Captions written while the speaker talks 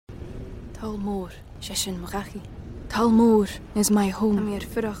Talmor, Shishin Magachi. Talmor is my home.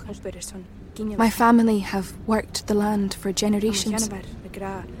 My family have worked the land for generations.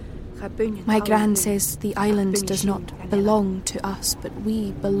 My gran says the island does not belong to us, but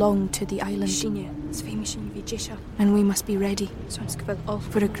we belong to the island. And we must be ready,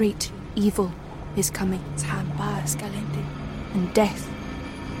 for a great evil is coming. And death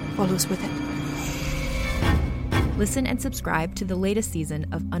follows with it. Listen and subscribe to the latest season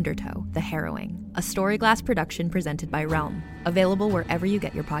of Undertow, The Harrowing, a Storyglass production presented by Realm, available wherever you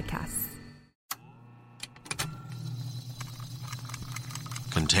get your podcasts.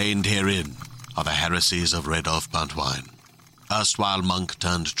 Contained herein are the heresies of Radolf Buntwine, erstwhile monk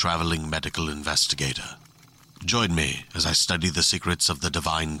turned traveling medical investigator. Join me as I study the secrets of the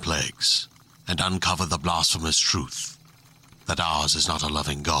divine plagues and uncover the blasphemous truth that ours is not a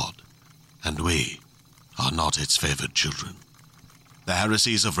loving God, and we are not its favored children. The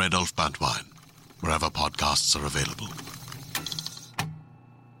heresies of Radolf Buntwine, wherever podcasts are available.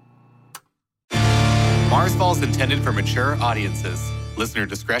 Mars Fall is intended for mature audiences. Listener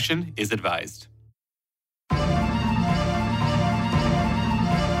discretion is advised.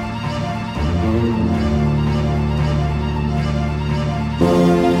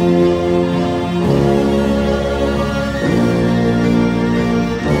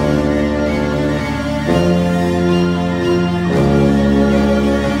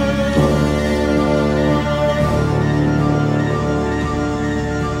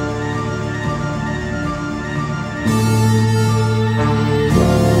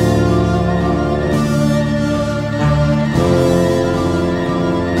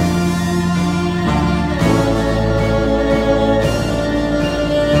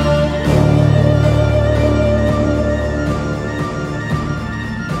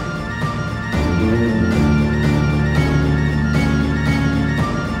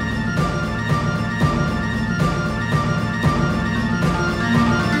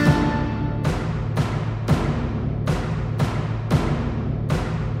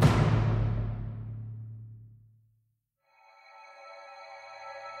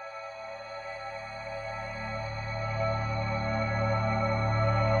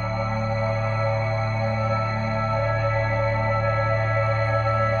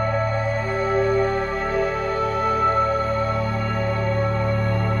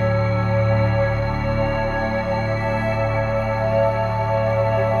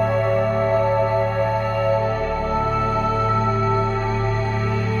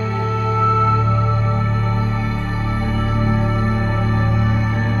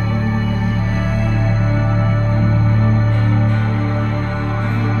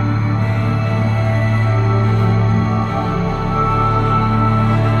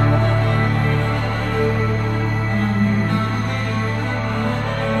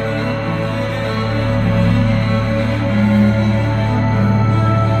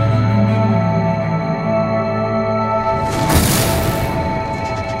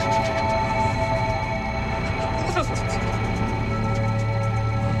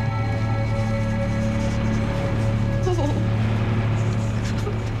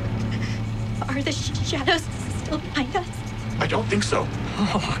 Are the shadows still behind us? I don't think so.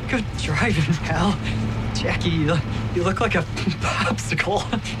 Oh, good driving, pal. Jackie, you look like a popsicle.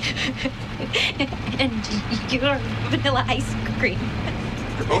 And you're vanilla ice cream.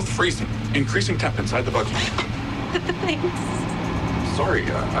 You're both freezing. Increasing temp inside the buggy. Thanks. Sorry,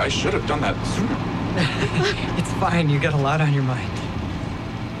 I should have done that sooner. It's fine, you got a lot on your mind.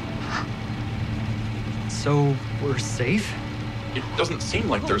 So, we're safe? It doesn't seem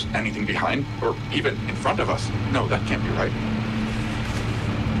like there's anything behind, or even in front of us. No, that can't be right.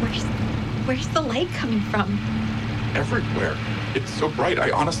 Where's the light coming from? Everywhere. It's so bright,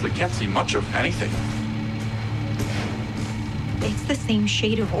 I honestly can't see much of anything. It's the same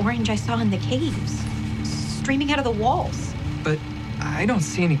shade of orange I saw in the caves, streaming out of the walls. But I don't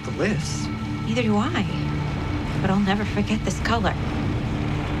see any glyphs. Neither do I. But I'll never forget this color.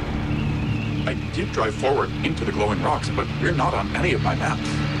 I did drive forward into the glowing rocks, but we're not on any of my maps.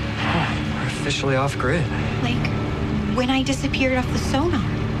 Oh, we're officially off grid. Like when I disappeared off the sonar.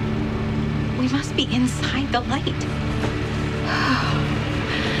 We must be inside the light.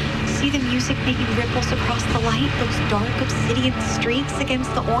 See the music making ripples across the light, those dark obsidian streaks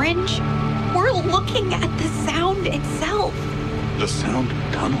against the orange? We're looking at the sound itself. The sound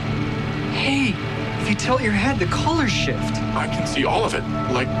tunnel. Hey, if you tilt your head, the colors shift. I can see all of it,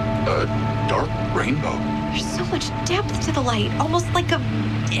 like a dark rainbow. There's so much depth to the light, almost like an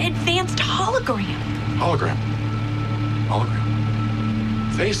advanced hologram. Hologram.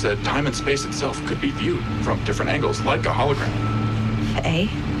 Faye said time and space itself could be viewed from different angles like a hologram. Faye?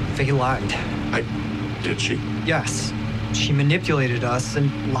 Faye lied. Did she? Yes. She manipulated us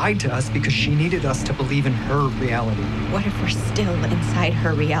and lied to us because she needed us to believe in her reality. What if we're still inside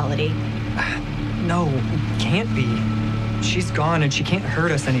her reality? No, can't be. She's gone and she can't hurt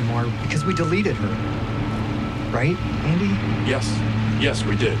us anymore because we deleted her. Right, Andy? Yes,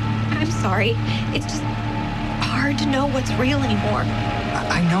 we did. I'm sorry. It's just hard to know what's real anymore.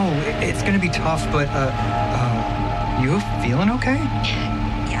 I know, it's gonna be tough, but, you feeling okay?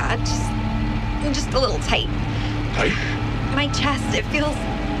 Yeah, just a little tight. Tight? My chest, it feels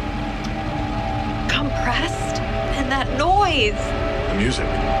compressed. And that noise. The music.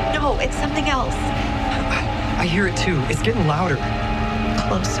 No, it's something else. I hear it too. It's getting louder.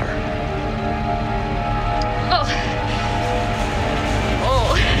 Closer.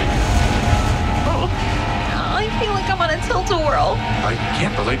 I feel like I'm on a tilt-a-whirl. I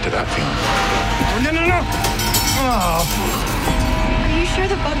can't relate to that feeling. No. Oh, Are you sure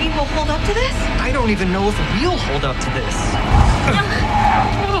the buggy will hold up to this? I don't even know if we'll hold up to this.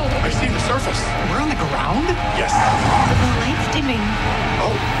 I see the surface. We're on the ground? Yes. The light's dimming.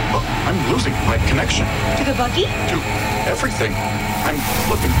 Oh, I'm losing my connection To the buggy? to everything. I'm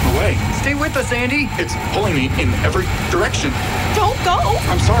slipping away. Stay with us, Andy. It's pulling me in every direction. Don't go!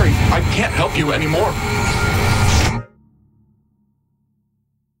 I'm sorry. I can't help you anymore.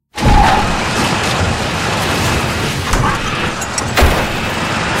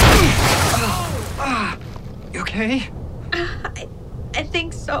 You okay? I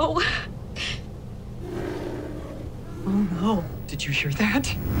think so. Oh no. Did you hear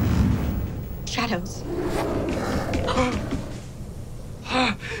that? Shadows.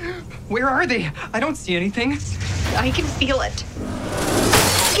 Where are they? I don't see anything. I can feel it.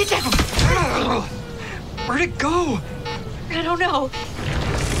 Get down! Where'd it go? I don't know.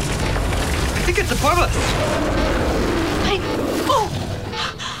 I think it's above us.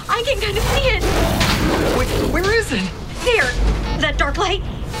 I can kind of see it. Wait, where is it? There! That dark light.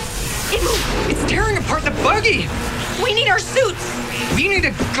 It moved. It's tearing apart the buggy. We need our suits. We need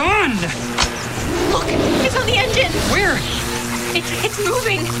a gun. Look, it's on the engine. Where? It's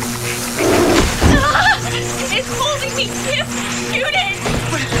moving. It's holding me. Shoot it.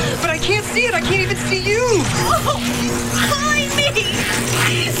 But I can't see it. I can't even see you. Oh, behind me.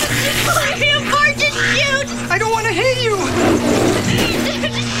 Pull me apart. Just shoot. I don't want to hit you.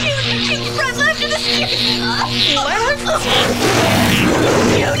 Shoot front left of the shoot. Left?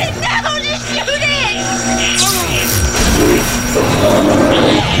 Shoot it now. Just shoot it.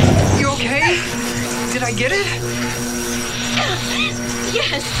 You okay? Did I get it?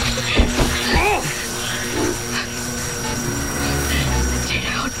 Yes. Stay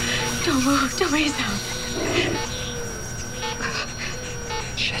down. Don't move. Don't make a sound.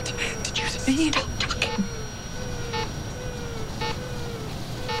 Shit. Did you see me? Stop talking.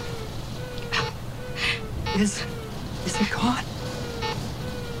 Is it gone?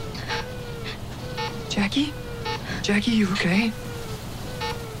 Jackie? Jackie, you okay?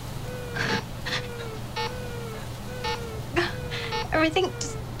 Everything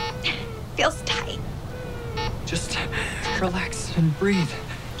just feels tight. Just relax and breathe.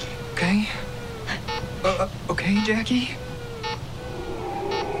 Okay? Okay, Jackie?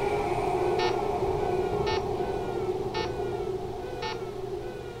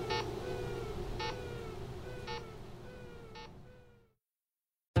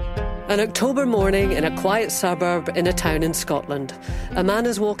 An October morning in a quiet suburb in a town in Scotland. A man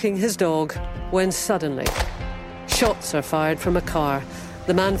is walking his dog when suddenly shots are fired from a car.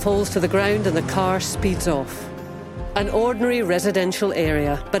 The man falls to the ground and the car speeds off. An ordinary residential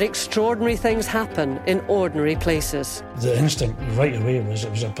area, but extraordinary things happen in ordinary places. The instinct right away was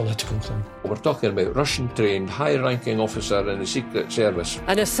it was a political thing. We're talking about Russian-trained, high-ranking officer in the Secret Service.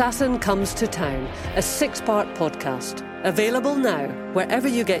 An Assassin Comes to Town, a 6-part podcast. Available now, wherever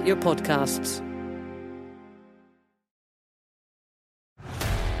you get your podcasts.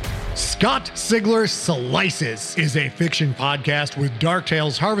 Scott Sigler Slices is a fiction podcast with dark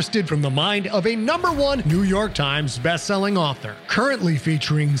tales harvested from the mind of a #1 New York Times bestselling author. Currently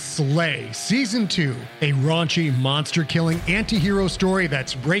featuring Slay Season 2, a raunchy monster-killing anti-hero story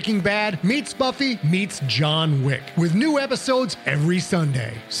that's Breaking Bad meets Buffy meets John Wick, with new episodes every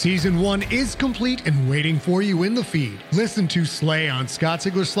Sunday. Season 1 is complete and waiting for you in the feed. Listen to Slay on Scott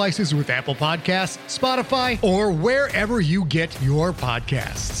Sigler Slices with Apple Podcasts, Spotify, or wherever you get your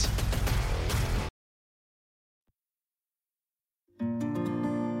podcasts.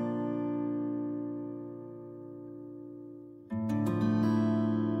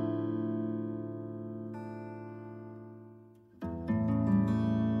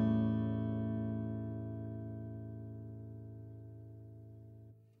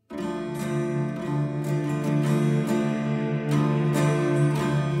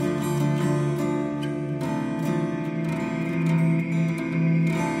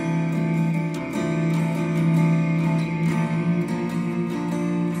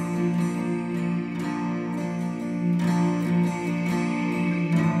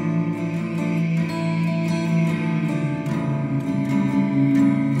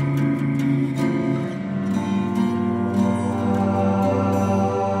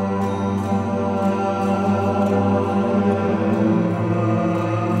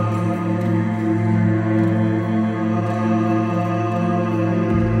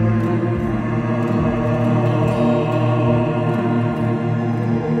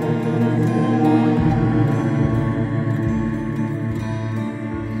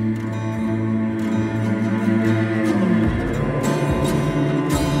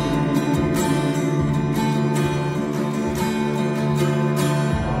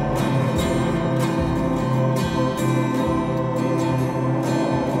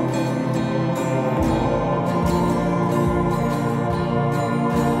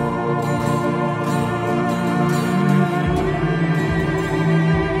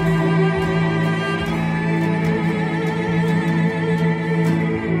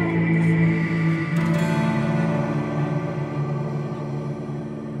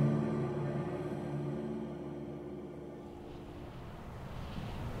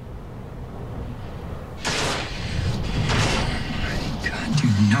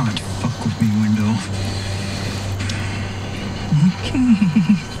 not fuck with me, window. Okay,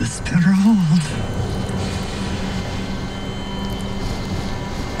 this better hold.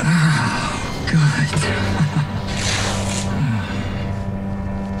 Oh, good.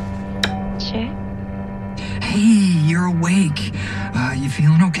 Shit. Hey, you're awake. You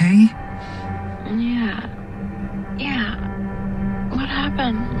feeling okay? Yeah. What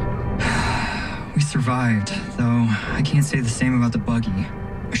happened? We survived, though I can't say the same about the buggy.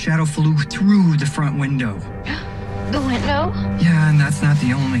 A shadow flew through the front window. The window? Yeah, and that's not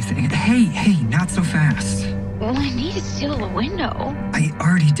the only thing. Hey, not so fast. Well, I need to seal the window. I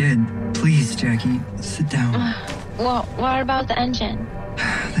already did. Please, Jackie, sit down. Well, what about the engine?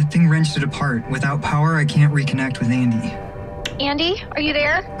 That thing wrenched it apart. Without power, I can't reconnect with Andy. Andy, are you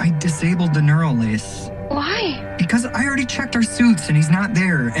there? I disabled the neural lace. Why? Because I already checked our suits and he's not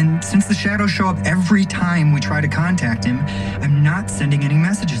there. And since the shadows show up every time we try to contact him, I'm not sending any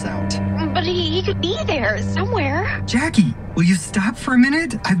messages out. But he could be there somewhere. Jackie, will you stop for a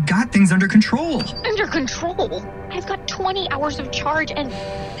minute? I've got things under control. Under control? I've got 20 hours of charge and...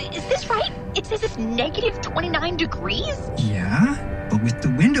 Is this right? It says it's negative 29 degrees? Yeah, but with the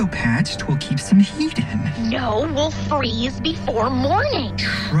window patched, we'll keep some heat in. No, we'll freeze before morning.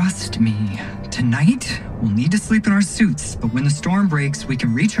 Trust me. Tonight, we'll need to sleep in our suits, but when the storm breaks, we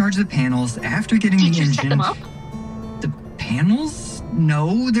can recharge the panels after getting the engine. Did you set them up? The panels?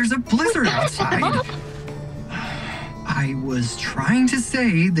 No, there's a blizzard outside. I was trying to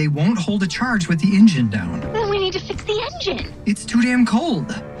say they won't hold a charge with the engine down. Then we need to fix the engine. It's too damn cold.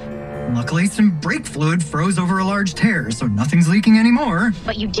 Luckily, some brake fluid froze over a large tear, so nothing's leaking anymore.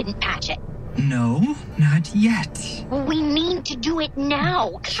 But you didn't patch it. No, not yet. We need to do it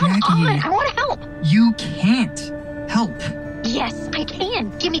now. Jackie, Come on, I want to help. You can't help. Yes, I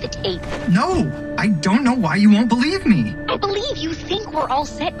can. Give me the tape. No, I don't know why you won't believe me. I believe you think we're all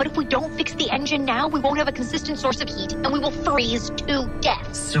set, but if we don't fix the engine now, we won't have a consistent source of heat, and we will freeze to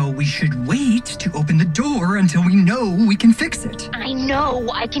death. So we should wait to open the door until we know we can fix it. I know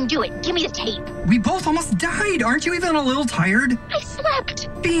I can do it. Give me the tape. We both almost died. Aren't you even a little tired? I slept.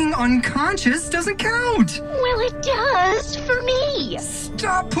 Being unconscious doesn't count. Well, it does for me.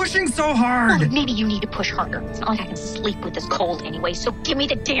 Stop pushing so hard. Well, maybe you need to push harder. It's not like I can sleep with this cold anyway, so give me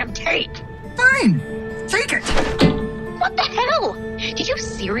the damn tape. Fine. Take it. What the hell? Did you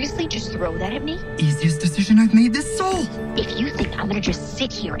seriously just throw that at me? Easiest decision I've made this soul. If you think I'm gonna just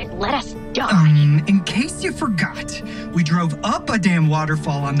sit here and let us die... in case you forgot, we drove up a damn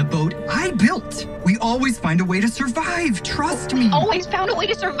waterfall on the boat I built. We always find a way to survive, trust me. Always found a way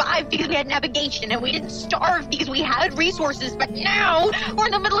to survive because we had navigation and we didn't starve because we had resources, but now we're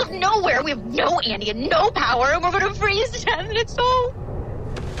in the middle of nowhere. We have no Andy and no power and we're gonna freeze to death and it's all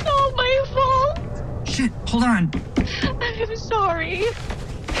my fault. Shit, hold on. I'm sorry.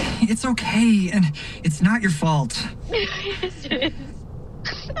 It's okay, and it's not your fault. Yes, it is.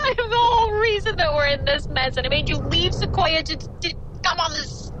 I'm the whole reason that we're in this mess, and I made you leave Sequoia to come on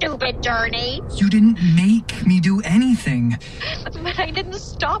this stupid journey. You didn't make me do anything. But I didn't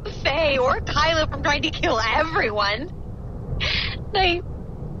stop Faye or Kyla from trying to kill everyone. I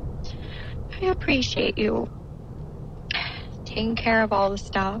appreciate you taking care of all the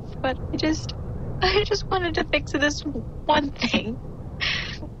stuff, but I just wanted to fix this one thing.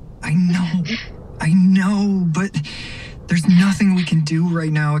 I know, but there's nothing we can do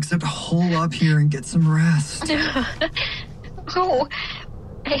right now except hole up here and get some rest. Oh,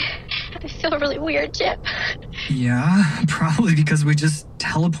 I feel really weird, Chip. Yeah, probably because we just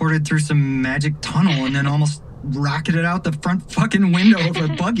teleported through some magic tunnel and then almost rocketed out the front fucking window of a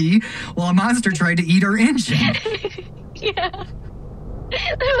buggy while a monster tried to eat our engine. Yeah.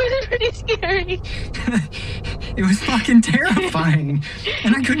 That was pretty scary. It was fucking terrifying.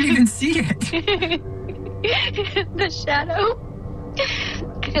 And I couldn't even see it. The shadow.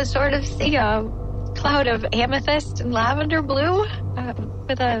 I could sort of see a cloud of amethyst and lavender blue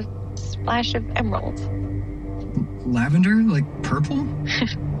with a splash of emerald. Lavender? Like purple?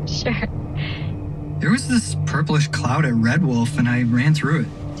 Sure. There was this purplish cloud at Red Wolf and I ran through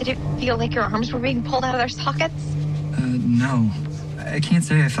it. Did it feel like your arms were being pulled out of their sockets? No. I can't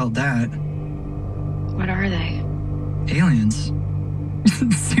say I felt that. What are they? Aliens.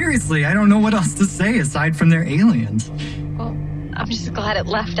 Seriously, I don't know what else to say aside from they're aliens. Well, I'm just glad it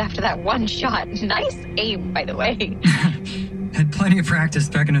left after that one shot. Nice aim, by the way. Had plenty of practice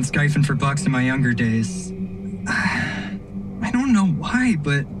pecking and skyphing for bucks in my younger days. I don't know why,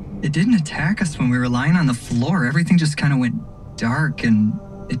 but it didn't attack us when we were lying on the floor. Everything just kind of went dark and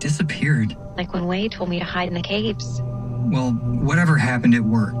it disappeared. Like when Wei told me to hide in the caves. Well, whatever happened, it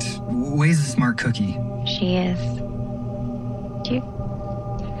worked. Wei's a smart cookie. She is. Do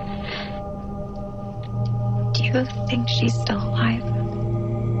you think she's still alive?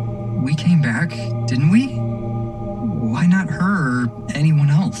 We came back, didn't we? Why not her or anyone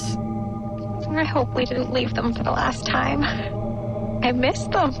else? I hope we didn't leave them for the last time. I miss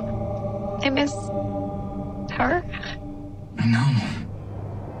them. I miss her. I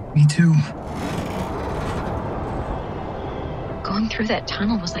know. Me too. Going through that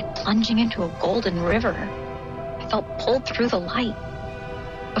tunnel was like plunging into a golden river. I felt pulled through the light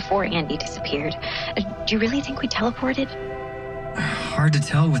before Andy disappeared. Do you really think we teleported? Hard to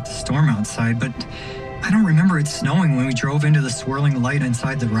tell with the storm outside, but I don't remember it snowing when we drove into the swirling light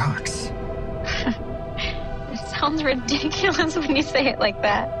inside the rocks. It sounds ridiculous when you say it like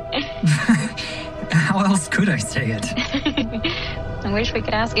that. How else could I say it? I wish we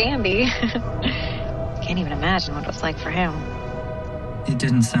could ask Andy. Can't even imagine what it was like for him. It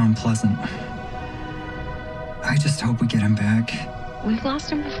didn't sound pleasant. I just hope we get him back. We've lost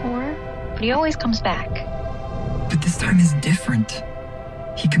him before, but he always comes back. But this time is different.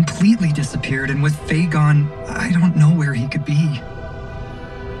 He completely disappeared, and with Faye gone, I don't know where he could be.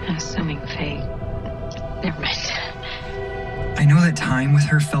 Assuming Faye... Never mind. I know that time with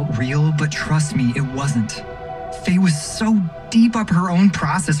her felt real, but trust me, it wasn't. Faye was so deep up her own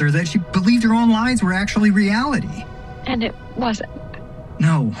processor that she believed her own lies were actually reality. And it wasn't.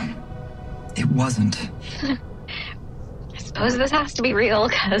 No, it wasn't. I suppose this has to be real,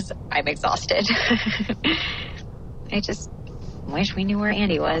 because I'm exhausted. I just wish we knew where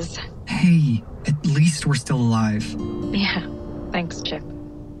Andy was. Hey, at least we're still alive. Yeah, thanks, Chip,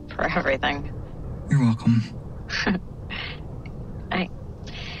 for everything. You're welcome. I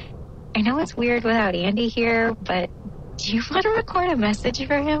know it's weird without Andy here, but do you want to record a message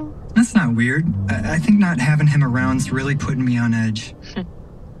for him? That's not weird. I think not having him around's really putting me on edge. You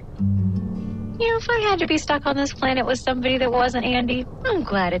know, if I had to be stuck on this planet with somebody that wasn't Andy, I'm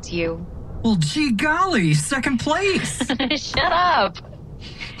glad it's you. Well, gee golly, second place. Shut up.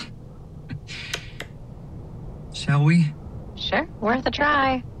 Shall we? Sure, worth a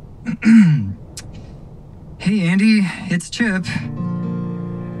try. Hey, Andy, it's Chip.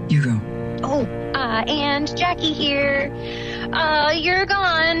 You go. Oh, and Jackie here. You're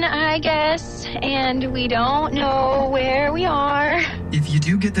gone, I guess, and we don't know where we are. If you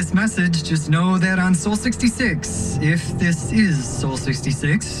do get this message, just know that on Soul 66, if this is Soul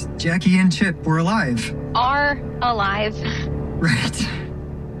 66, Jackie and Chip were alive. Are alive. Right.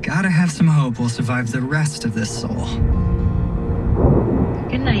 Gotta have some hope we'll survive the rest of this soul.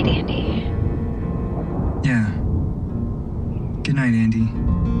 Good night, Andy. Yeah. Good night, Andy.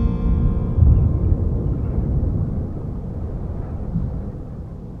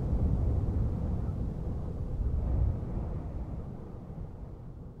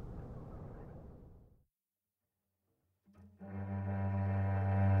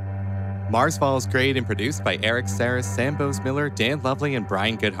 Marsfall is created and produced by Eric Saris, Sam Bowes-Miller, Dan Lovely, and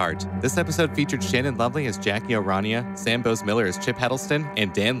Brian Goodhart. This episode featured Shannon Lovely as Jackie O'Rania, Sam Bowes-Miller as Chip Heddleston,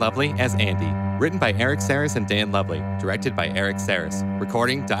 and Dan Lovely as Andy. Written by Eric Saris and Dan Lovely. Directed by Eric Saris.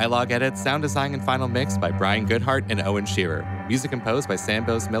 Recording, dialogue edits, sound design, and final mix by Brian Goodhart and Owen Shearer. Music composed by Sam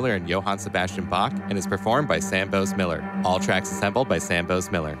Bowes-Miller and Johann Sebastian Bach and is performed by Sam Bowes-Miller. All tracks assembled by Sam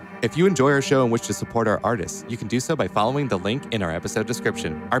Bowes-Miller. If you enjoy our show and wish to support our artists, you can do so by following the link in our episode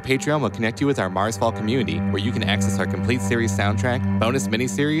description. Our Patreon will connect you with our Marsfall community, where you can access our complete series soundtrack, bonus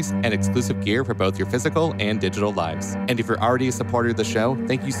miniseries, and exclusive gear for both your physical and digital lives. And if you're already a supporter of the show,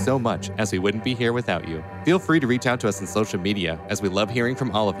 thank you so much, as we wouldn't be here without you. Feel free to reach out to us on social media, as we love hearing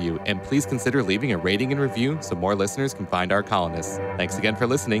from all of you, and please consider leaving a rating and review so more listeners can find our colonists. Thanks again for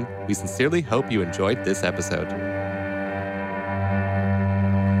listening. We sincerely hope you enjoyed this episode.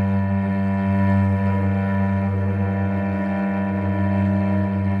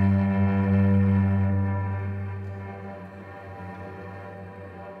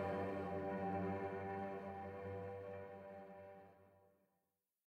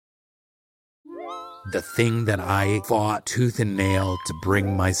 The thing that I fought tooth and nail to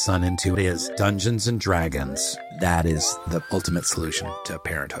bring my son into is Dungeons and Dragons. That is the ultimate solution to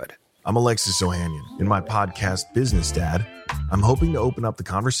parenthood. I'm Alexis Ohanian. In my podcast, Business Dad, I'm hoping to open up the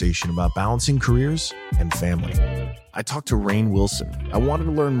conversation about balancing careers and family. I talked to Rainn Wilson. I wanted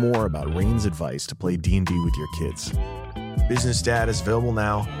to learn more about Rainn's advice to play D&D with your kids. Business Dad is available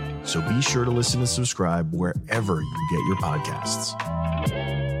now, so be sure to listen and subscribe wherever you get your podcasts.